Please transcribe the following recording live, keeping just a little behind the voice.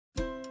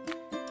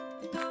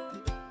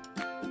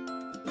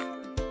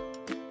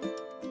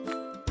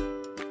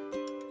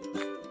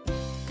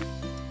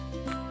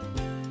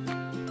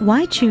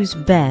Why choose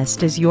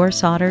BEST as your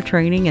solder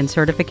training and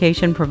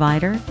certification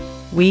provider?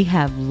 We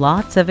have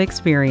lots of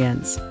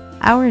experience.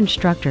 Our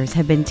instructors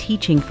have been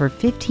teaching for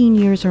 15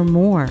 years or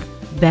more.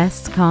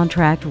 BEST's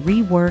contract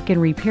rework and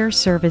repair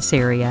service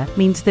area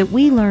means that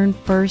we learn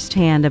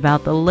firsthand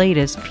about the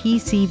latest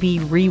PCB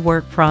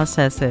rework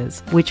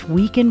processes, which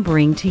we can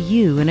bring to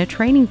you in a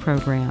training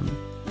program.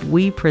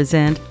 We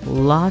present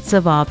lots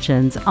of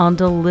options on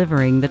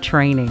delivering the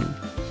training.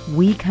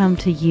 We come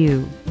to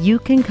you. You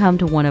can come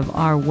to one of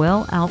our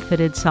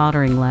well-outfitted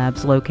soldering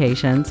labs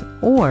locations,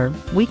 or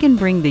we can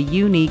bring the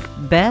unique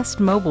BEST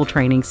Mobile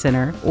Training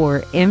Center,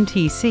 or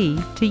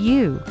MTC, to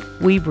you.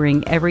 We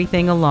bring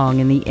everything along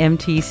in the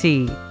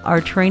MTC. Our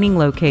training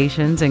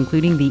locations,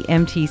 including the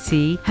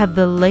MTC, have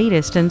the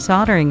latest in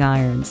soldering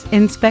irons,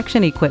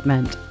 inspection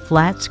equipment,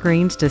 flat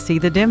screens to see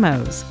the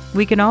demos.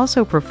 We can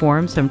also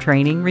perform some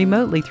training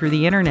remotely through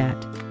the internet.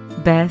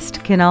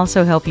 BEST can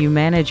also help you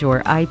manage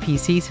your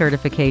IPC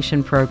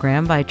certification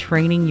program by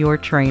training your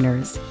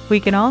trainers. We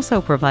can also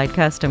provide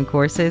custom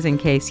courses in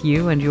case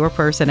you and your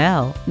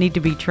personnel need to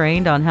be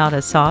trained on how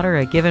to solder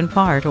a given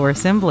part or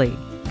assembly.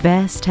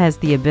 BEST has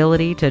the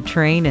ability to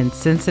train in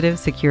sensitive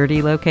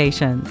security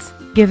locations.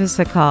 Give us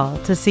a call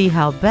to see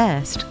how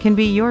BEST can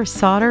be your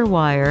solder,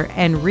 wire,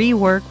 and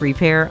rework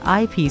repair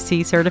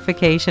IPC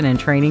certification and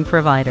training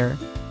provider.